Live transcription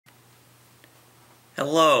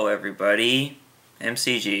Hello everybody,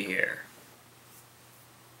 MCG here.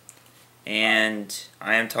 And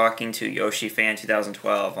I am talking to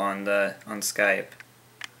YoshiFan2012 on Skype.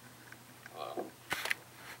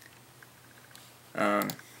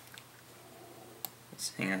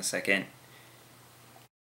 Let's hang on a second.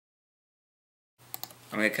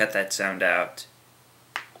 I'm gonna cut that sound out.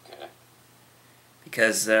 Okay.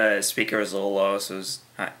 Because the speaker was a little low, so it was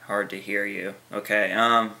hard to hear you.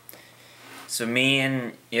 Okay, so me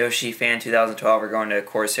and YoshiFan2012 are going to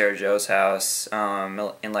Corsair Joe's house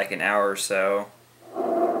in like an hour or so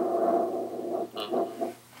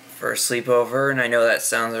for a sleepover, and I know that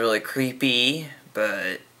sounds really creepy,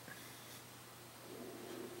 but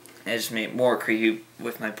I just made more creepy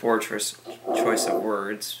with my poor choice of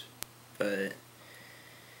words. But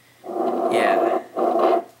yeah,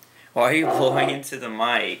 why are you blowing into the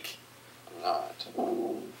mic? I'm not.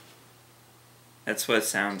 That's what it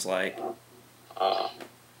sounds like.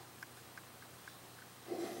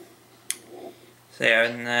 So yeah,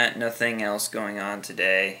 other than that, nothing else going on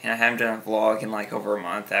today. And I haven't done a vlog in like over a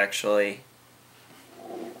month, actually.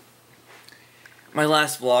 My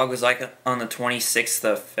last vlog was like on the 26th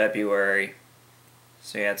of February.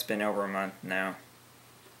 So yeah, it's been over a month now.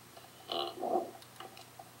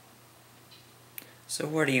 So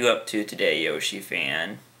what are you up to today, Yoshi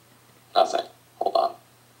fan? Nothing. Hold on.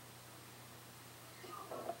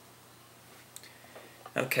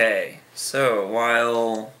 Okay, so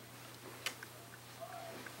while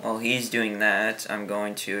he's doing that, I'm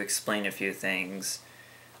going to explain a few things.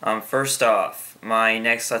 First off, my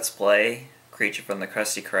next Let's Play, Creature from the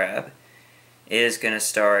Krusty Krab, is going to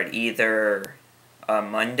start either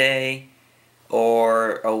Monday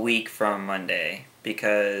or a week from Monday,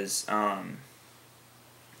 because the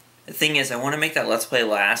thing is, I want to make that Let's Play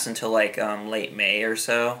last until like late May or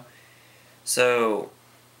so. So,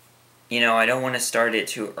 you know, I don't want to start it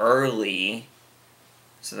too early,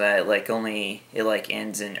 so that like it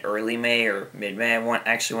ends in early May or mid-May. I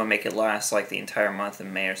actually want to make it last like the entire month of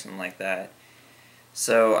May or something like that.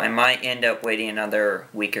 So I might end up waiting another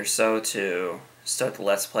week or so to start the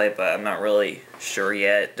Let's Play, but I'm not really sure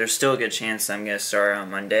yet. There's still a good chance I'm going to start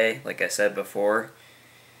on Monday, like I said before,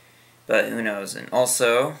 but who knows. And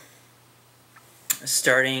also,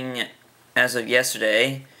 starting as of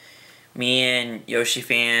yesterday, me and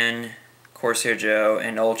YoshiFan, Corsair Joe,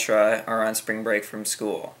 and Ultra are on spring break from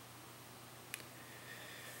school.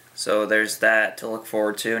 So there's that to look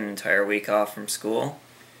forward to, an entire week off from school.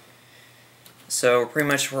 So pretty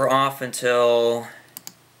much we're off until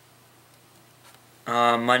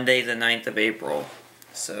Monday the 9th of April.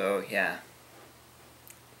 So yeah.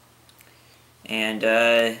 And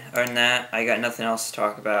other than that, I got nothing else to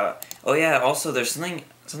talk about. Oh yeah, also there's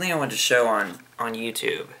something I wanted to show on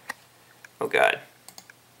YouTube. Oh god.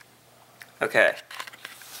 Okay.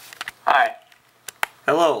 Hi.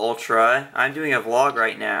 Hello, Ultra. I'm doing a vlog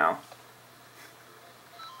right now.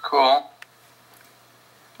 Cool.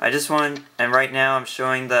 And right now I'm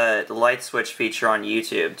showing the light switch feature on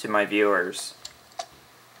YouTube to my viewers.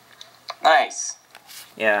 Nice.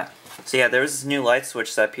 Yeah. So yeah, there was this new light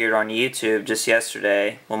switch that appeared on YouTube just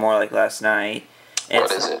yesterday. Well, more like last night. And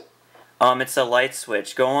What is it? It's a light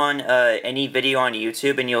switch. Go on any video on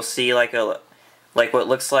YouTube and you'll see like what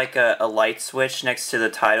looks like a light switch next to the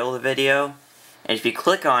title of the video. And if you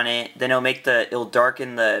click on it, then it'll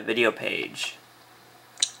darken the video page.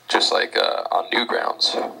 Just like on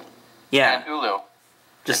Newgrounds. Yeah. And Hulu.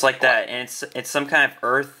 Just like that. And it's some kind of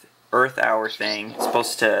Earth hour thing. It's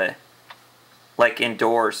supposed to like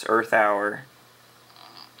endorse Earth hour.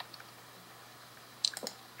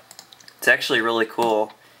 It's actually really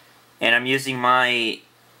cool. And I'm using my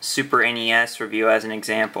Super NES review as an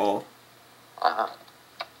example.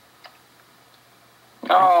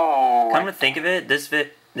 No. Come to think of it, this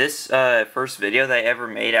first video that I ever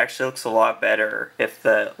made actually looks a lot better with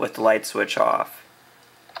the light switch off.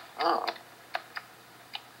 Oh.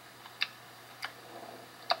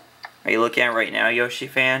 Are you looking at it right now, Yoshi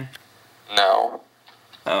fan? No.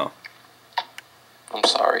 Oh. I'm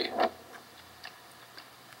sorry.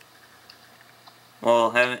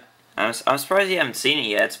 Well, I'm surprised you haven't seen it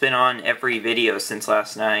yet. It's been on every video since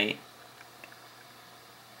last night.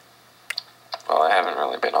 Well, I haven't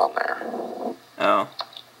really been on there. Oh.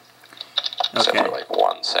 Except Okay. for like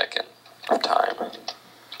 1 second of time.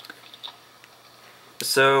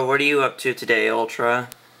 So, what are you up to today, Ultra?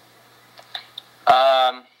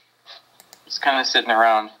 Just kind of sitting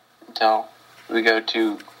around until we go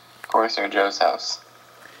to Corsair Joe's house.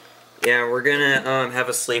 Yeah, we're gonna have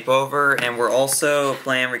a sleepover, and we're also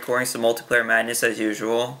planning on recording some multiplayer madness as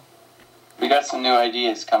usual. We got some new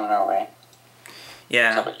ideas coming our way.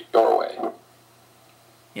 Yeah. Coming your way.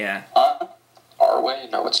 Yeah. Our way?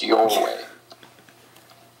 No, it's your way.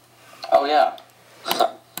 Oh yeah,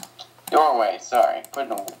 your way. Sorry, put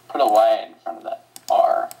a Y in front of that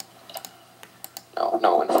R.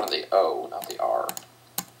 No, in front of the O, not the R.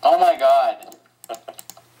 Oh my God.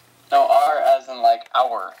 No, R as in like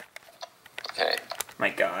our. Okay. My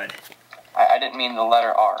God. I didn't mean the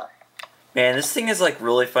letter R. Man, this thing is like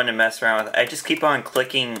really fun to mess around with. I just keep on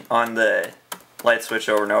clicking on the light switch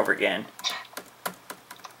over and over again.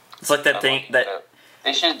 It's like that thing that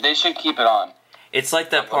They should keep it on. it's like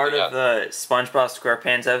that part of the SpongeBob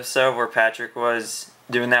SquarePants episode where Patrick was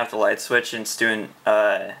doing that with the light switch and student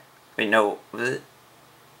was it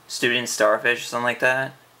Student Starfish or something like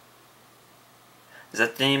that? Is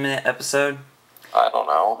that the name of the episode? I don't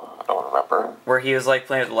know. I don't remember. Where he was like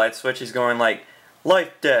playing with the light switch, he's going like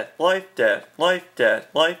life, death, life, death, life, death,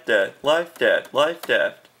 life, death, life, death, life,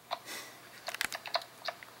 death.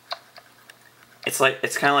 It's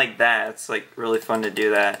kind of like that. It's like really fun to do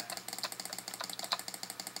that.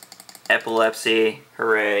 Epilepsy,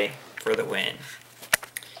 hooray for the win.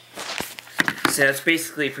 So that's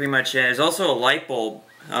basically pretty much it. There's also a light bulb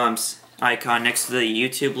icon next to the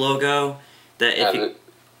YouTube logo. That if you,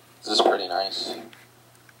 this is pretty nice.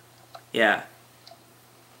 Yeah.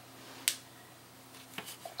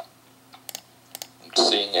 I'm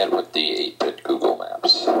seeing it with the 8-bit Google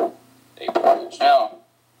Maps. 8-bit. No.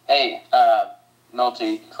 Hey,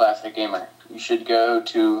 multi-classic gamer. You should go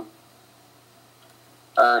to,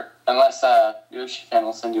 or unless Yoshi Fan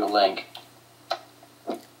will send you a link.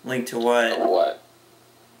 Link to what? What?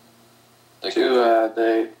 To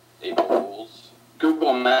the 8-bit Fools.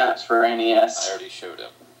 Google Maps for NES. I already showed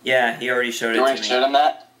him. Yeah, he already showed it You to already me. showed him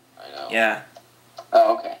that? I know. Yeah.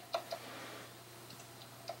 Oh, okay.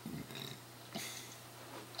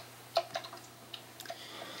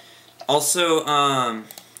 Also, in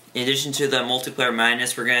addition to the multiplayer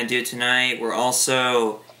madness we're gonna do tonight, we're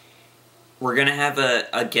gonna have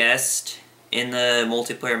a guest in the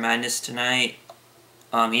multiplayer madness tonight.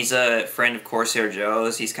 He's a friend of Corsair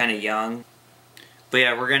Joe's. He's kind of young, but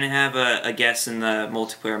yeah, we're gonna have a guest in the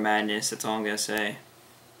multiplayer madness. That's all I'm gonna say.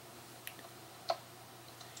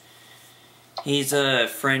 He's a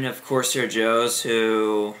friend of Corsair Joe's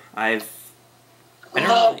who I don't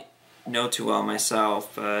really know too well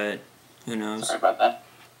myself, but who knows? Sorry about that.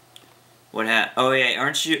 Oh yeah,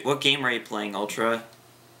 aren't you? What game are you playing, Ultra?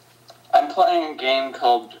 I'm playing a game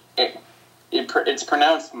called it's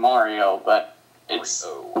pronounced Mario, but it's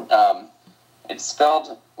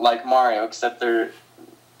spelled like Mario, except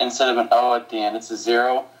instead of an O at the end, it's a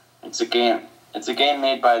 0. It's a game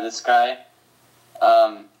made by this guy,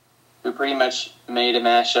 who pretty much made a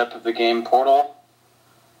mashup of the game Portal,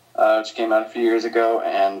 which came out a few years ago,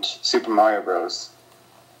 and Super Mario Bros.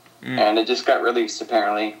 And it just got released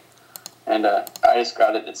apparently, and I just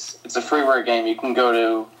got it. It's a freeware game. You can go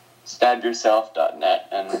to stabyourself.net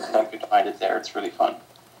and you can find it there. It's really fun.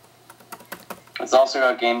 It's also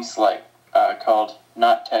got games like called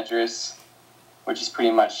Not Tetris, which is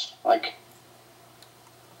pretty much like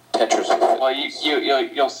Tetris. Well,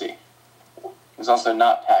 you'll see. There's also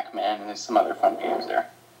Not Pac-Man, and there's some other fun games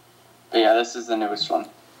there. But yeah, this is the newest one.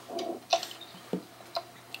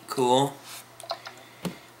 Cool.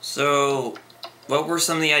 So, what were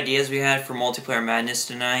some of the ideas we had for multiplayer madness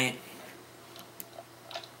tonight?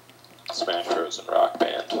 Smash Bros. And Rock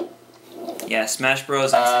Band. Yeah, Smash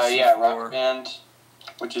Bros. And Yeah, Rock Band,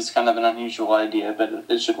 which is kind of an unusual idea, but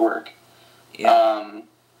it should work. Yeah.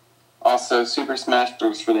 Also, Super Smash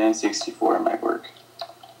Bros. For the N64 might work.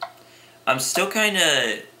 I'm still kind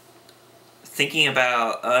of thinking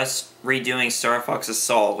about us redoing Star Fox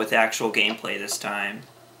Assault with actual gameplay this time,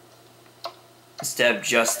 instead of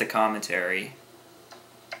just the commentary.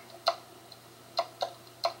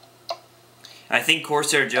 I think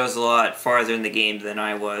Corsair Joe's a lot farther in the game than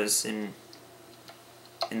I was in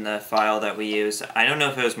the file that we used. I don't know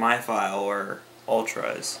if it was my file or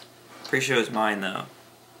Ultra's. Pretty sure it was mine though.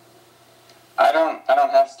 I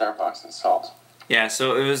don't have Star Fox Assault. Yeah,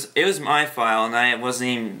 so it was my file, and I wasn't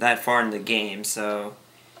even that far in the game, so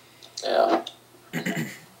Yeah.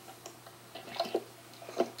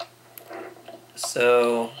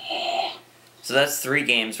 so that's 3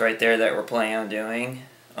 games right there that we're planning on doing.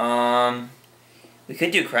 We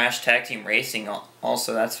could do Crash Tag Team Racing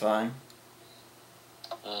also. That's fun.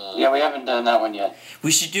 Yeah, we haven't done that one yet.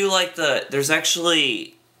 We should do like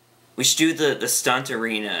we should do the stunt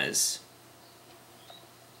arenas.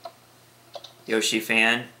 Yoshi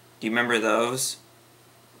Fan, do you remember those?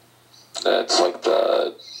 That's like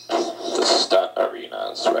the stunt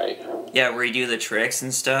arenas, right? Yeah, where you do the tricks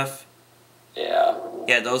and stuff. Yeah.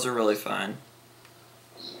 Yeah, those are really fun.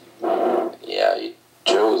 Yeah, you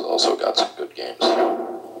Joe's also got some good games.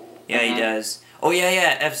 Yeah, he does. Oh,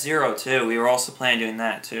 yeah, F-Zero, too. We were also planning on doing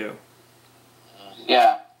that, too.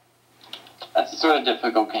 Yeah. That's a sort of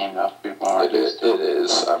difficult game, though. It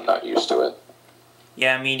is. I'm not used to it.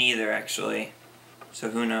 Yeah, me neither, actually. So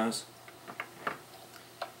who knows?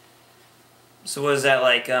 So was that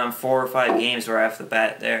like 4 or 5 games right off the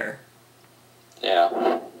bat there?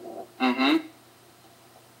 Yeah. Mm-hmm.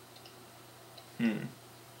 Hmm.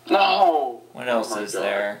 No! What else is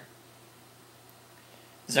there?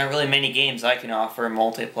 There's not really many games I can offer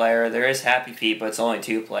multiplayer. There is Happy Feet, but it's only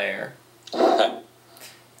 2-player.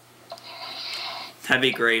 That'd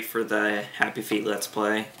be great for the Happy Feet Let's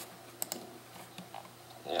Play.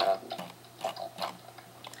 Yeah.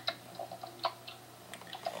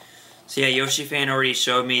 So yeah, Yoshi Fan already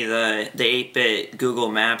showed me the 8-bit Google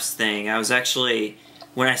Maps thing. I was actually,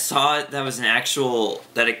 when I saw it, that was an actual,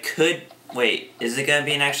 that it could, wait, is it gonna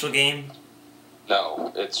be an actual game?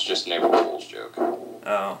 No, it's just an April Fool's joke.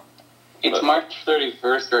 Oh. It's March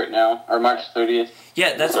 31st right now, or March 30th.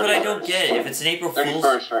 Yeah, that's what I don't get. If it's an April Fool's...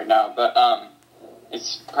 31st right now, but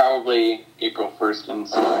it's probably April 1st in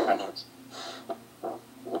some other countries.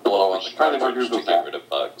 Blow on the Probably cartridge to quadruple get that. rid of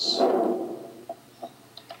bugs.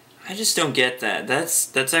 I just don't get that.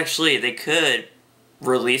 That's actually, they could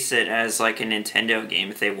release it as like a Nintendo game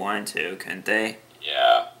if they wanted to, couldn't they?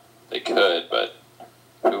 Yeah, they could, but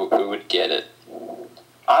who would get it?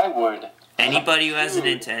 I would. Anybody who has a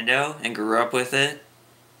Nintendo and grew up with it?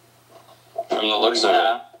 From the looks of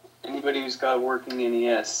Yeah. Anybody who's got a working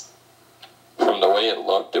NES. from the way it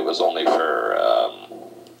looked, it was only for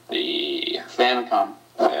the Famicom.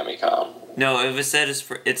 Famicom. No, it was said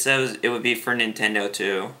it says it would be for Nintendo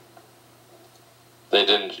too. They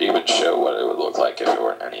didn't even show what it would look like if it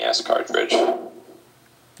were an NES cartridge.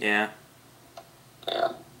 Yeah.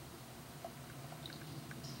 Yeah.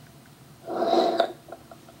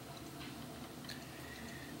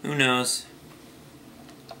 Who knows?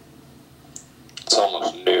 It's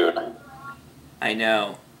almost noon. I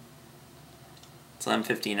know. It's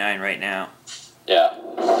 11:59 right now. Yeah.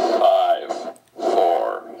 5,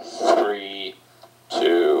 4, 3,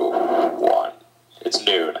 2, 1. It's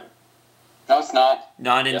noon. No, it's not.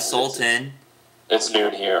 Not in Yes, Sultan. It's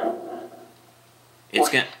noon here. It's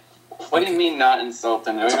gonna. What do you mean not in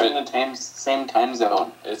Sultan? We're in the same time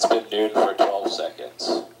zone. It's been noon for 12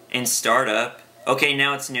 seconds. In startup. Okay,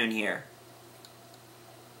 now it's noon here.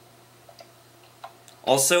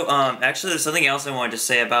 Also, actually, there's something else I wanted to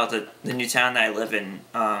say about the new town that I live in,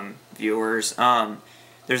 viewers.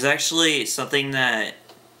 There's actually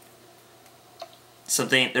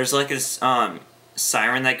there's like this,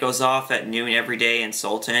 siren that goes off at noon every day in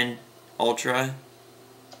Sultan Ultra.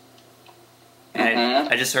 And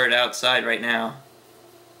I just heard it outside right now.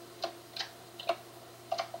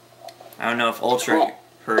 I don't know if Ultra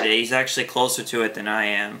heard it. He's actually closer to it than I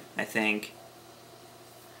am, I think.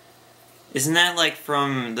 Isn't that like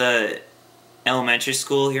from the elementary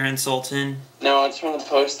school here in Sultan? No, it's from the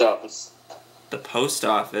post office. The post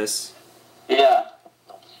office? Yeah.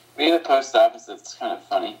 We have a post office that's kind of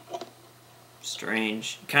funny.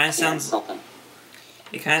 Strange. It kind of Yeah, in sounds. Sultan.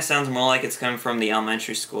 It kind of sounds more like it's coming from the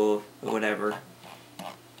elementary school, but whatever.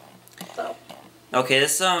 Okay,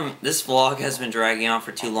 this vlog has been dragging on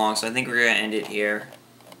for too long, so I think we're gonna end it here.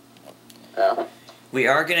 Yeah. We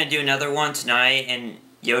are gonna do another one tonight, and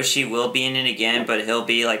Yoshi will be in it again, but he'll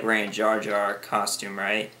be like wearing a Jar Jar costume,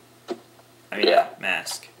 right? I mean, Yeah.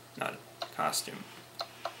 mask, not a costume.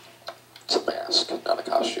 It's a mask, not a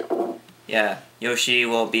costume. Yeah, Yoshi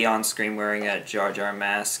will be on screen wearing a Jar Jar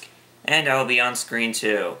mask, and I will be on screen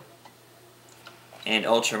too. And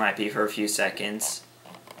Ultra might be for a few seconds.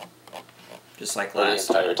 Just like For the last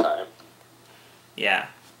entire time. Yeah.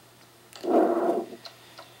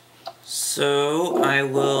 So, I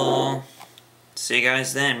will see you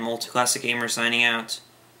guys then. Multi-Classic Gamer signing out.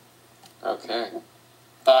 Okay.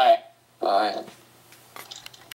 Bye. Bye.